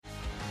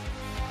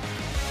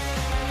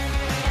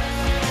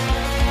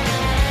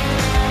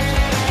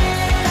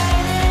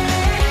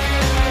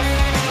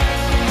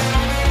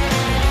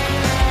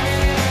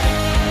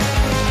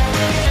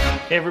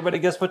Hey, everybody,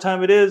 guess what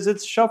time it is?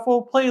 It's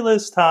shuffle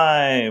playlist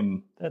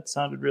time. That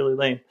sounded really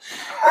lame.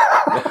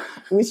 At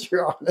least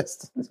you're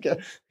honest. That's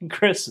good.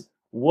 Chris,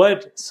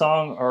 what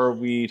song are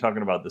we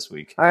talking about this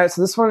week? All right, so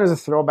this one is a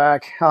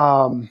throwback.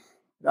 It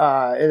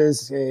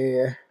is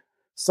a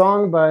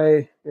song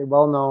by a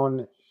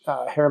well-known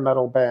hair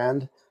metal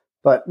band,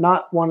 but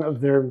not one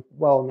of their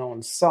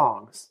well-known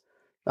songs.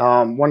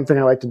 One thing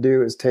I like to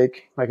do is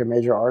take like a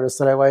major artist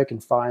that I like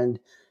and find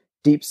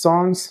deep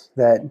songs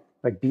that,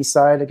 like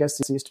B-side, I guess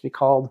this used to be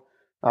called,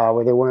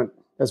 where they weren't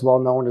as well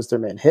known as their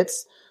main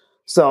hits.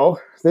 So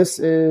this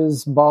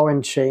is Ball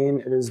and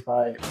Chain. It is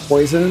by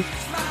Poison.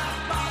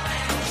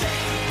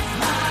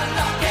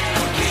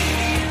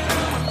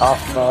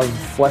 Off of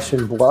Flesh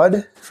and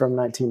Blood from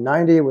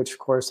 1990, which of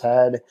course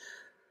had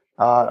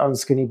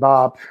Unskinny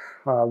Bop,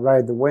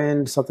 Ride the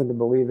Wind, Something to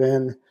Believe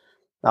in.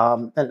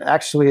 And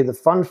actually the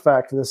fun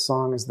fact of this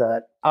song is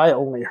that I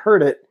only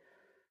heard it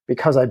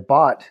because I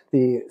bought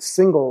the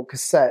single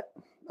cassette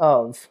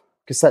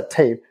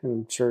tape.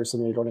 I'm sure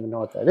some of you don't even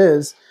know what that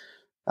is.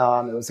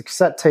 It was a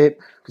cassette tape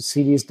because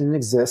CDs didn't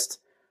exist.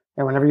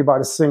 And whenever you bought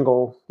a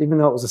single, even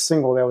though it was a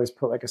single, they always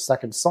put like a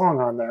second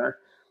song on there.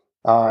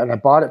 And I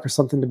bought it for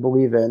Something to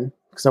Believe in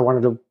because I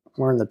wanted to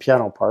learn the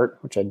piano part,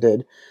 which I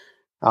did.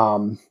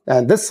 And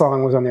this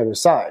song was on the other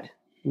side.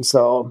 And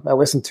so I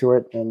listened to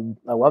it and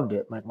I loved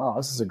it. I'm like, wow,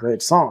 this is a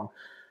great song.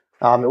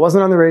 It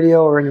wasn't on the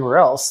radio or anywhere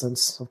else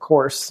since, of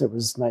course, it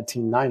was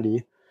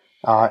 1990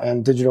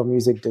 and digital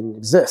music didn't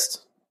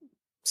exist.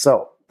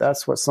 So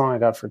that's what song I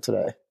got for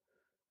today.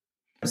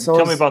 So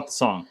Tell me about the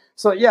song.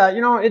 So yeah,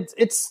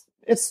 it's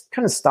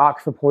kind of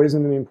stock for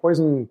Poison. I mean,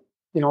 Poison,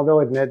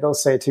 they'll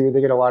say too, they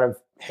get a lot of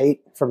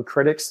hate from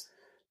critics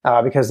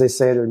because they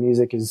say their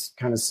music is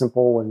kind of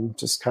simple and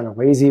just kind of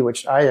lazy,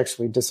 which I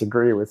actually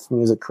disagree with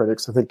music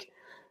critics. I think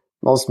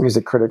most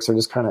music critics are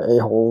just kind of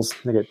a-holes.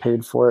 They get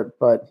paid for it.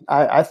 But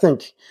I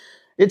think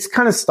it's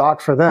kind of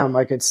stock for them.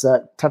 Like it's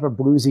that type of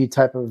bluesy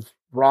type of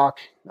rock.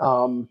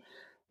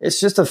 It's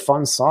just a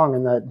fun song.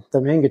 And that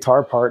the main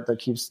guitar part that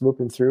keeps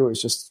looping through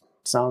is just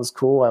sounds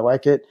cool. I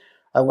like it.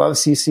 I love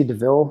CC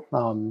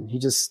DeVille. He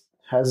just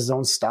has his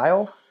own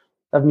style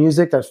of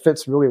music that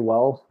fits really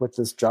well with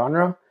this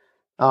genre.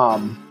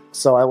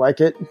 So I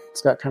like it.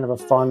 It's got kind of a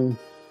fun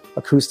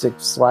acoustic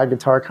slide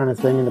guitar kind of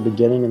thing in the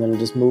beginning, and then it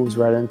just moves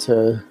right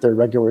into their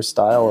regular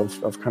style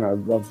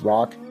of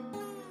rock.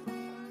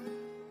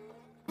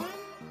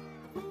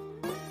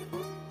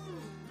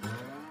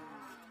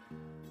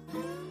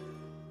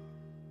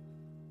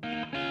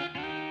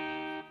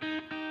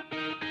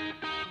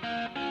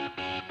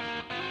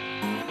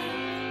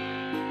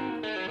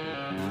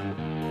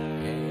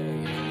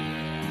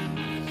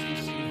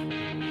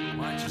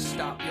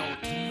 Stop your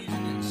teasing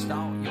and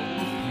start your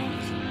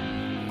pleasing.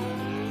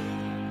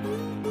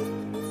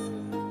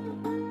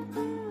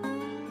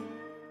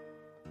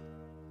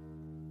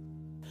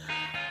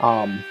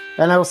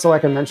 And also,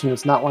 like I mentioned,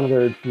 it's not one of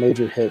their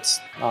major hits.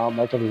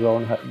 Like every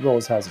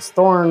Rose Has Its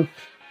Thorn,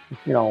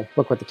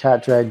 Look What the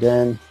Cat Dragged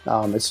In.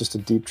 It's just a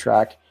deep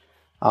track.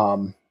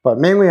 But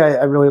mainly,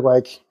 I really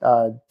like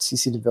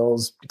CC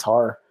DeVille's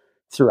guitar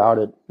throughout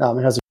it.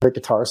 It has a great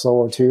guitar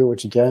solo too,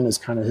 which again is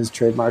kind of his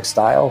trademark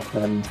style.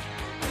 And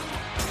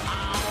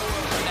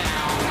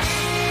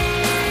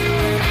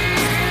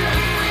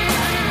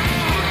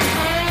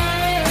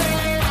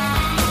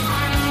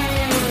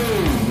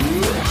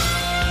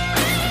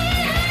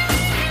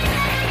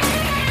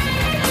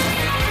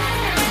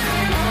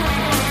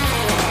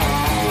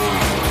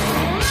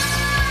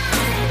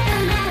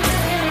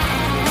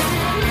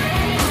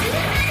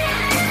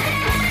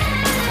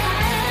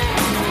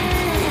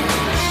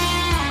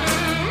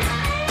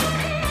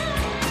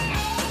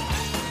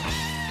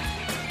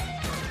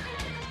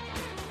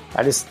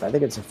I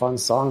think it's a fun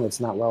song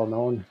that's not well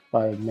known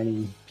by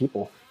many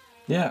people.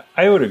 Yeah,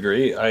 I would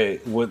agree. I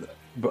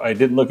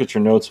didn't look at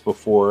your notes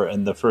before,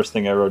 and the first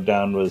thing I wrote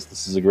down was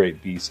this is a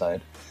great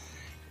B-side.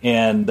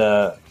 And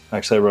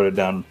actually, I wrote it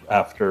down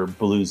after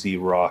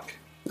bluesy rock.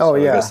 Oh,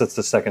 yeah. I guess that's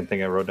the second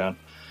thing I wrote down.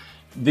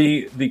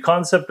 The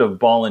concept of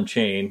ball and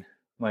chain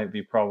might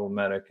be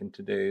problematic in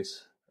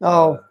today's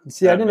I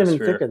didn't even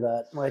atmosphere. think of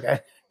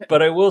that.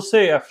 But I will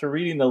say, after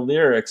reading the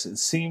lyrics, it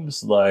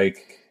seems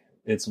like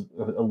it's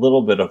a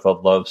little bit of a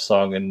love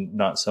song and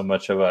not so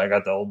much of I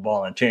got the old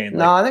ball and chain.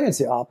 No, I think it's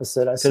the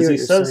opposite. I see what because he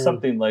you're says saying.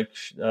 something like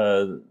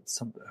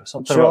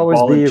something She'll about always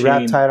ball be and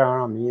wrapped chain. tight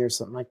around me or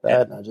something like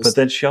that. But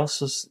then he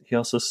also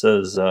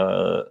says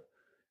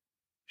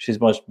she's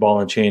much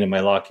ball and chain in my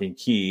lock and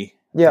key.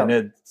 Yeah,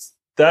 and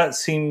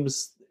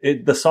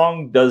the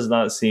song does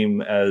not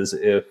seem as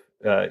if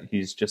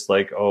he's just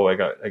like, oh, I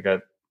got to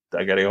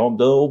go home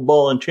to the old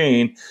ball and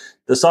chain.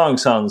 The song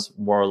sounds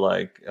more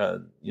like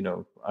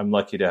I'm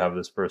lucky to have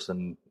this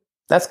person.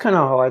 That's kind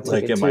of how I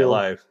take it in too. my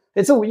life.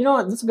 That's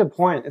a good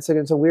point. It's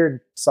a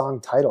weird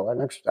song title.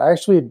 And I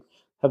actually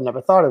have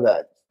never thought of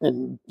that.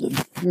 In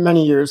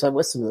many years I've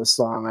listened to this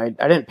song.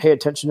 I didn't pay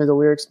attention to the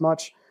lyrics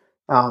much,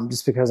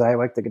 just because I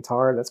like the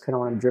guitar. That's kind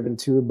of what I'm driven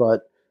to.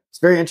 But it's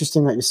very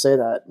interesting that you say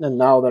that. And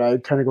now that I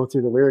kind of go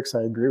through the lyrics,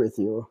 I agree with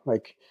you.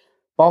 Like,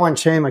 ball and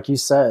chain, like you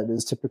said,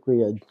 is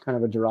typically a kind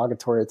of a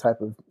derogatory type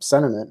of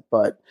sentiment.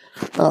 But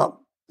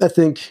I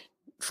think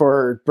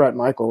for Bret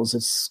Michaels,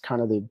 it's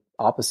kind of the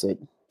opposite,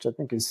 which I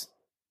think is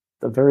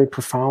a very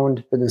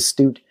profound and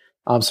astute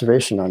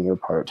observation on your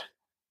part.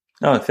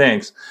 Oh,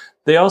 thanks.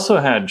 They also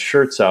had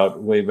shirts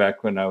out way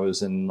back when I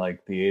was in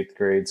like the 8th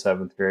grade,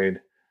 7th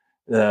grade,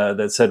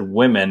 that said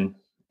women,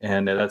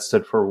 and that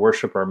stood for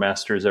worship our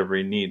master's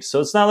every need. So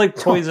it's not like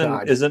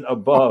Poison isn't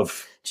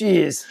above.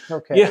 Jeez.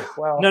 Okay. Yeah.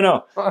 Well.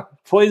 No.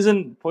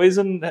 Poison.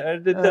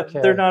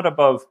 They're not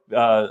above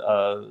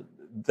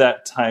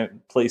that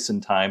time, place,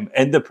 and time.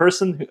 And the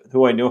person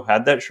who I knew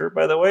had that shirt,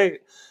 by the way,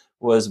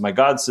 was my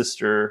god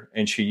sister,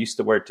 and she used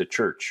to wear it to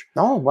church.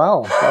 Oh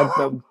wow, that's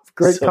a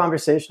great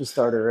conversation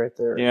starter right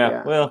there.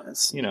 Yeah. Well,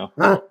 you know,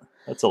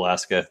 that's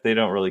Alaska. They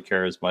don't really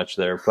care as much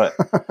there, but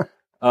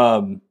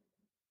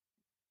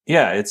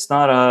yeah, it's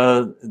not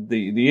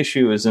the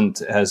issue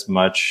isn't as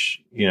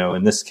much, you know,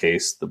 in this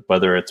case,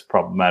 whether it's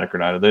problematic or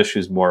not. The issue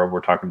is more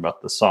we're talking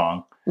about the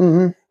song.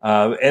 Mm-hmm.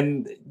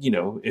 And, you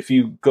know, if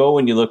you go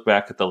and you look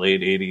back at the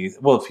late 80s,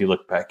 well, if you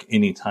look back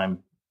any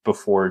time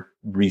before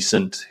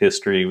recent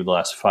history with the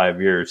last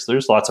 5 years,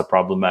 there's lots of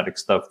problematic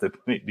stuff that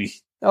maybe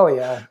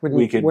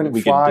we could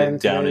dig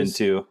down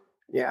into.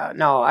 Yeah,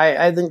 no,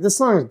 I think this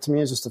song to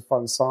me is just a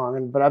fun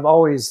song, but I've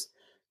always,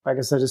 like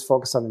I said, just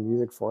focused on the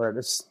music for it.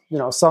 It's, you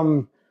know,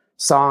 some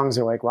songs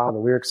are like, wow, the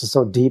lyrics are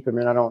so deep. I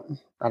mean, I don't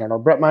know.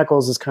 Bret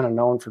Michaels is kind of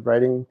known for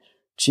writing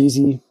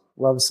cheesy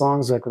love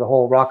songs, like the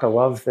whole Rock of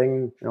Love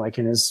thing, you know, like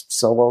in his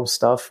solo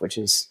stuff, which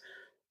is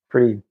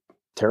pretty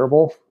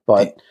terrible.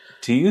 But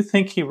do you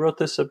think he wrote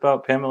this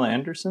about Pamela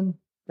Anderson?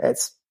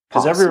 It's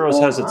because Every Rose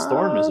Has Its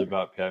Thorn is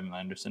about Pamela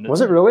Anderson.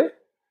 Was it really?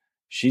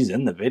 She's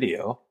in the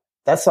video.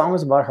 That song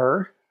was about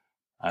her?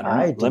 I don't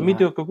know. Let me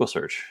do a Google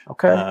search.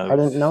 Okay. I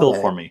didn't know Fill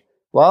that. for me.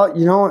 Well,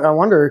 you know, I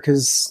wonder,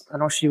 because I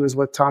know she was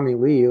with Tommy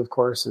Lee, of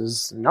course,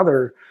 is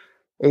another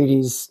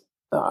 80s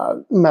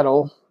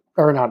metal,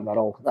 or not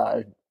metal,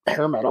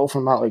 hair metal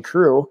from Motley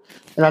Crue.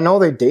 And I know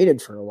they dated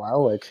for a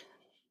while. Like,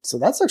 so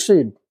that's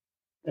actually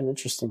an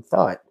interesting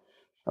thought.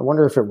 I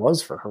wonder if it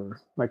was for her.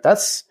 Like,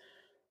 that's,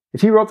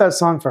 if he wrote that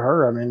song for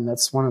her, I mean,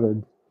 that's one of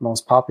the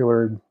most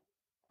popular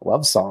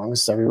love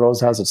songs. Every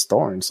Rose Has Its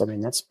Thorns. I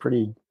mean, that's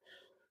pretty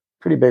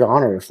big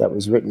honor if that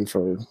was written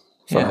for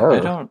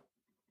her.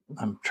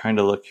 I'm trying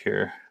to look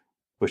here,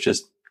 which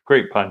is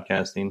great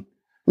podcasting.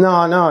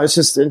 No, it's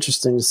just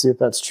interesting to see if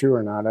that's true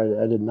or not.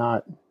 I did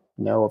not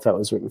know if that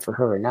was written for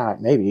her or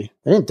not. Maybe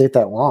they didn't date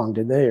that long,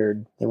 did they?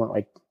 Or they weren't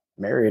like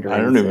married or I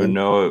don't even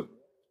know.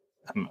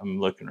 I'm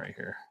looking right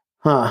here.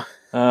 Huh.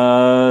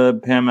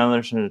 Pam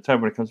Anderson at the time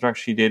when it comes to rock,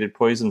 she dated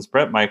Poison's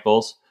Bret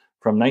Michaels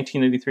from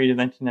 1983 to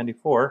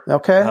 1994.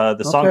 Okay.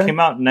 The song came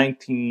out in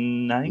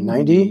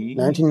 1990.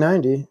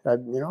 1990.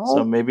 You know.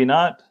 So maybe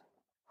not.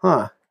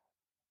 Huh.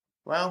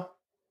 Well,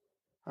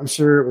 I'm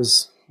sure it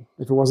was,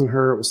 if it wasn't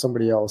her, it was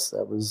somebody else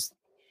that was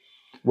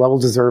well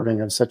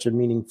deserving of such a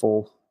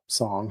meaningful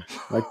song.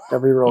 Like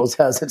Every Rose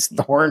Has Its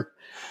Thorn.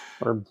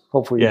 Or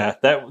hopefully. Yeah,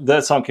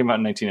 that song came out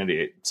in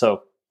 1998.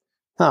 So.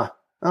 Huh.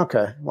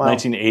 Okay. Wow.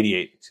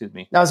 1988, excuse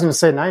me. I was going to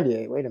say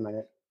 98. Wait a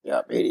minute.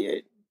 Yep,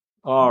 88.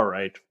 All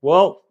right.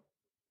 Well,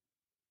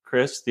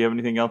 Chris, do you have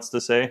anything else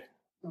to say?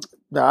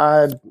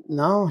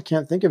 No, I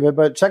can't think of it,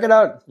 but check it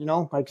out. You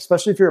know, like,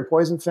 especially if you're a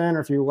Poison fan or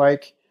if you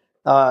like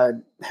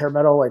hair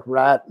metal like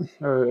Rat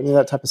or any of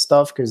that type of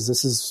stuff, because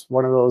this is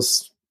one of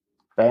those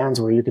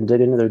bands where you can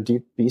dig into their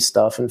deep beast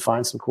stuff and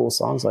find some cool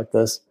songs like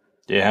this.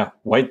 Yeah.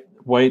 White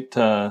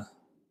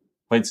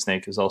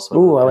Snake is also.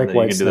 Ooh, I like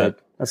White Snake.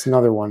 That's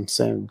another one.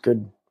 Same.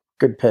 Good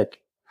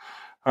pick.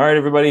 All right,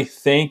 everybody.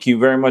 Thank you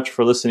very much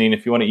for listening.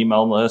 If you want to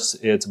email us,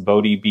 it's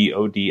Bodie,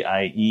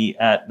 BODIE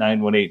at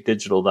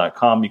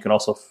 918digital.com. You can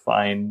also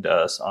find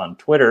us on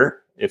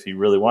Twitter if you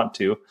really want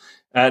to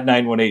at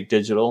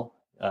 918digital.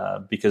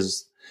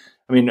 Because,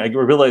 I mean, I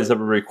realize that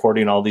we're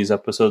recording all these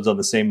episodes on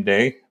the same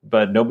day,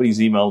 but nobody's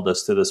emailed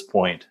us to this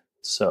point.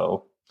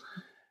 So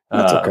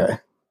that's okay.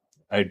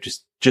 I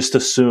just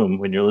assume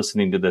when you're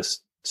listening to this,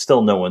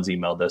 still no one's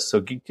emailed us.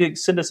 So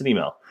send us an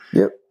email.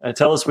 Yep.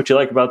 Tell us what you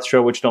like about the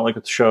show, what you don't like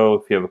about the show.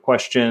 If you have a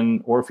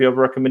question or if you have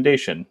a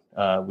recommendation,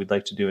 we'd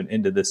like to do an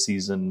end of this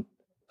season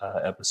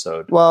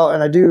episode. Well,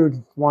 and I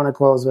do want to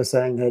close by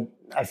saying that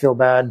I feel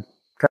bad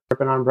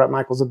ripping on Bret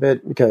Michaels a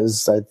bit,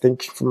 because I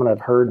think from what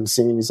I've heard and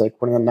seen, he's like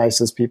one of the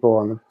nicest people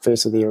on the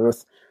face of the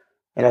earth.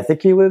 And I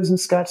think he lives in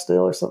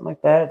Scottsdale or something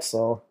like that.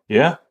 So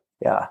yeah,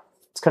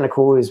 it's kind of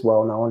cool. He's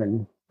well known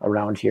and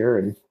around here.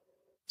 And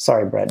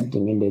sorry, Bret,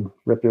 didn't mean to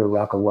rip your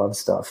Rock of Love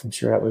stuff. I'm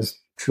sure that was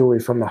truly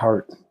from the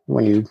heart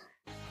when you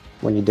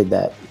did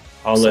that.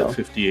 I'll let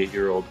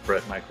 58-year-old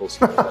Bret Michaels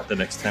know that the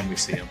next time we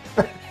see him.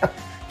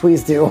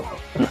 Please do. All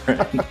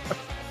right.